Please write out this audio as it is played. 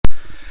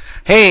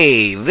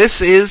Hey, this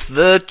is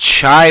the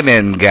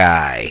Chime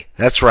Guy.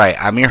 That's right,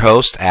 I'm your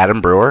host, Adam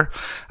Brewer.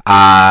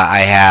 I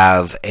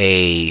have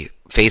a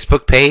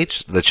Facebook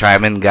page, the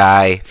Chime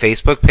Guy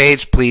Facebook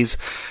page. Please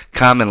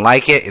come and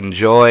like it,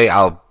 enjoy.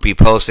 I'll be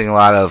posting a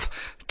lot of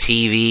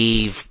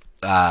TV,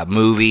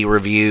 movie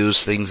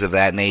reviews, things of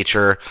that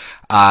nature.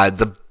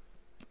 The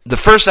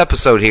first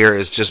episode here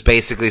is just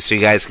basically so you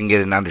guys can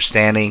get an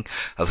understanding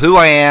of who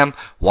I am,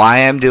 why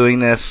I'm doing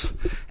this,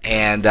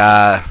 and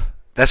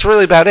that's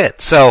really about it.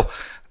 So,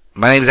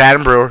 my name is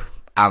Adam Brewer.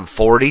 I'm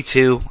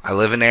 42. I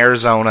live in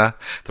Arizona.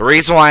 The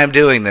reason why I'm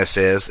doing this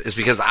is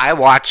because I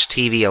watch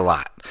TV a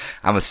lot.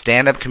 I'm a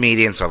stand-up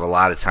comedian, so I have a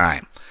lot of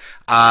time.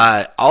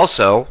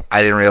 Also,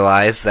 I didn't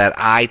realize that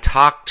I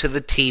talk to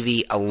the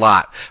TV a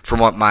lot from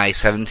what my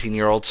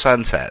 17-year-old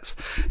son says.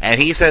 And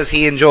he says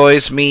he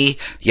enjoys me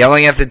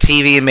yelling at the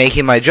TV and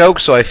making my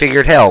jokes, so I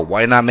figured, hell,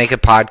 why not make a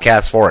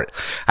podcast for it?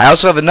 I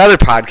also have another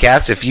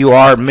podcast. If you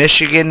are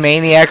Michigan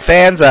Maniac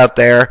fans out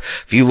there,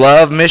 if you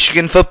love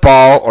Michigan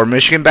football or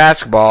Michigan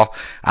basketball,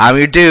 I'm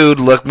your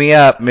dude. Look me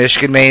up,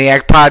 Michigan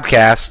Maniac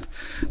Podcast.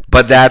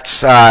 But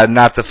that's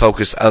not the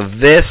focus of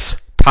this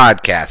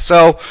podcast.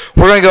 So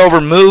we're going to go over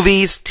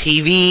movies,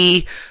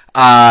 TV,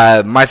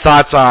 my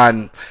thoughts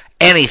on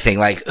anything,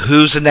 like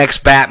who's the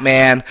next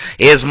Batman,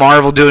 is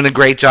Marvel doing a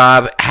great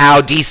job,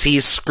 how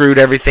DC's screwed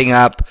everything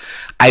up.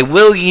 I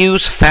will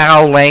use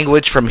foul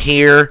language from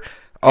here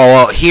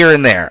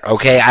and there,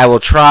 okay? I will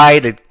try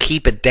to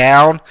keep it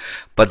down,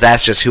 but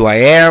that's just who I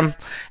am.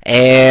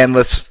 And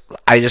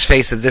I just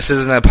face it, this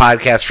isn't a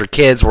podcast for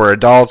kids, we're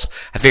adults.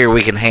 I figure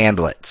we can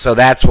handle it. So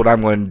that's what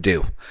I'm going to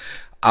do.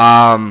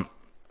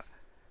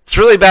 It's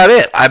really about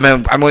it. I'm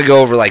going to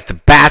go over like The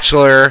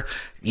Bachelor.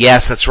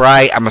 Yes, that's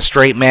right. I'm a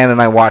straight man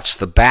and I watch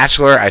The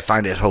Bachelor. I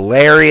find it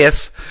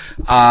hilarious.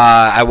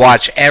 I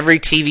watch every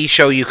TV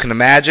show you can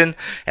imagine,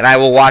 and I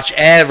will watch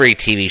every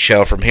TV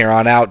show from here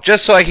on out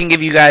just so I can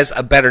give you guys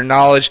a better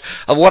knowledge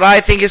of what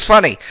I think is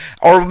funny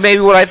or maybe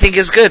what I think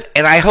is good.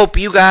 And I hope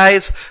you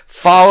guys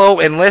follow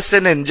and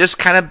listen and just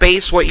kind of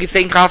base what you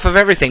think off of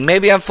everything.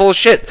 Maybe I'm full of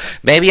shit.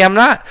 Maybe I'm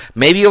not.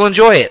 Maybe you'll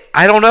enjoy it.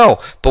 I don't know.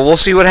 But we'll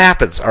see what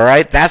happens, all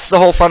right? That's the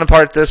whole fun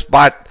part of this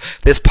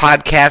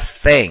podcast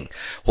thing.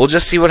 We'll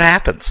just see what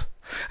happens.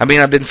 I mean,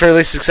 I've been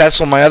fairly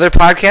successful in my other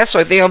podcasts, so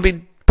I think I'll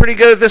be pretty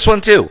good at this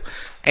one too.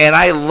 And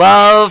I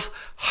love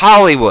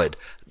Hollywood.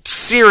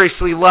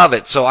 Seriously love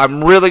it. So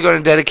I'm really going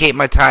to dedicate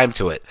my time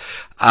to it.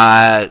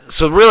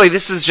 So really,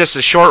 this is just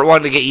a short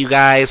one to get you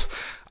guys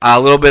a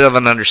little bit of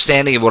an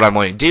understanding of what I'm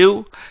going to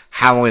do,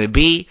 how I'm going to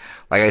be.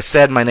 Like I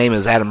said, my name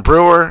is Adam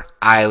Brewer.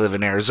 I live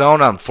in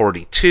Arizona. I'm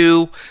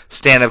 42,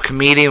 stand-up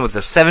comedian with a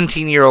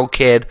 17-year-old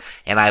kid,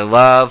 and I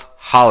love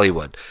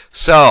Hollywood.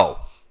 So,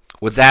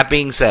 with that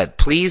being said,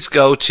 please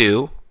go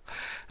to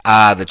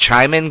the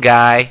Chime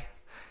Guy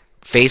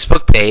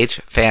Facebook page,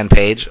 fan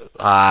page.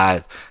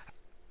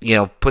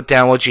 Put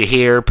down what you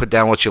hear, put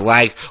down what you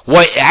like.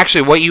 What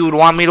you would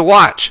want me to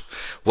watch.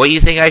 What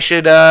you think I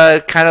should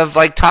kind of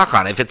like talk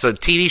on. If it's a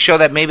TV show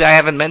that maybe I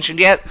haven't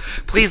mentioned yet,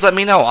 please let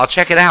me know. I'll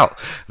check it out.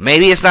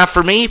 Maybe it's not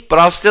for me, but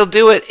I'll still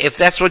do it if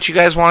that's what you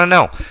guys want to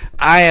know.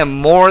 I am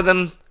more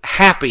than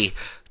happy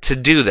to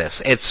do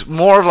this. It's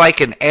more of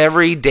like an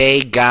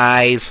everyday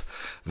guy's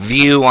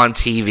view on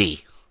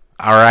TV,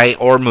 all right,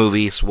 or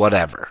movies,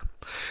 whatever.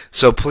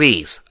 So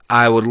please,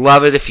 I would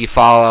love it if you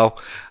follow.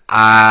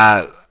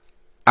 I'm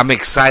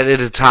excited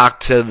to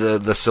talk to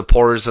the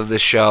supporters of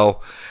this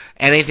show.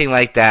 Anything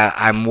like that,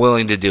 I'm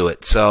willing to do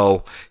it.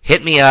 So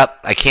hit me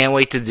up. I can't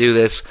wait to do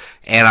this,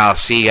 and I'll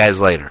see you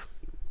guys later.